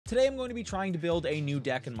Today I'm going to be trying to build a new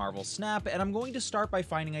deck in Marvel Snap, and I'm going to start by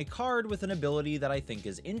finding a card with an ability that I think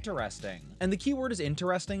is interesting. And the keyword is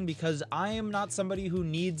interesting because I am not somebody who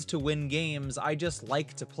needs to win games, I just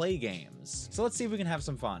like to play games. So let's see if we can have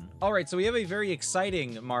some fun. Alright, so we have a very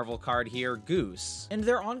exciting Marvel card here, Goose. And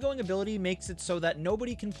their ongoing ability makes it so that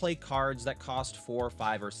nobody can play cards that cost 4,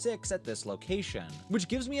 5, or 6 at this location, which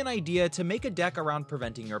gives me an idea to make a deck around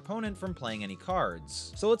preventing your opponent from playing any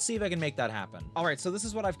cards. So let's see if I can make that happen. Alright, so this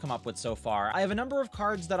is what I've come up with so far. I have a number of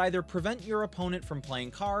cards that either prevent your opponent from playing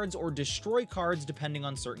cards or destroy cards depending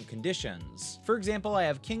on certain conditions. For example, I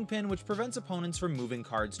have Kingpin, which prevents opponents from moving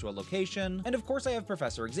cards to a location, and of course I have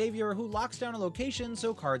Professor Xavier, who locks down a location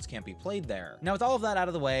so cards can't be played there. Now with all of that out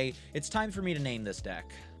of the way, it's time for me to name this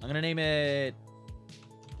deck. I'm gonna name it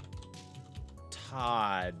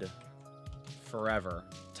Todd Forever.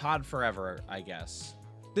 Todd Forever, I guess.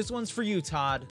 This one's for you, Todd.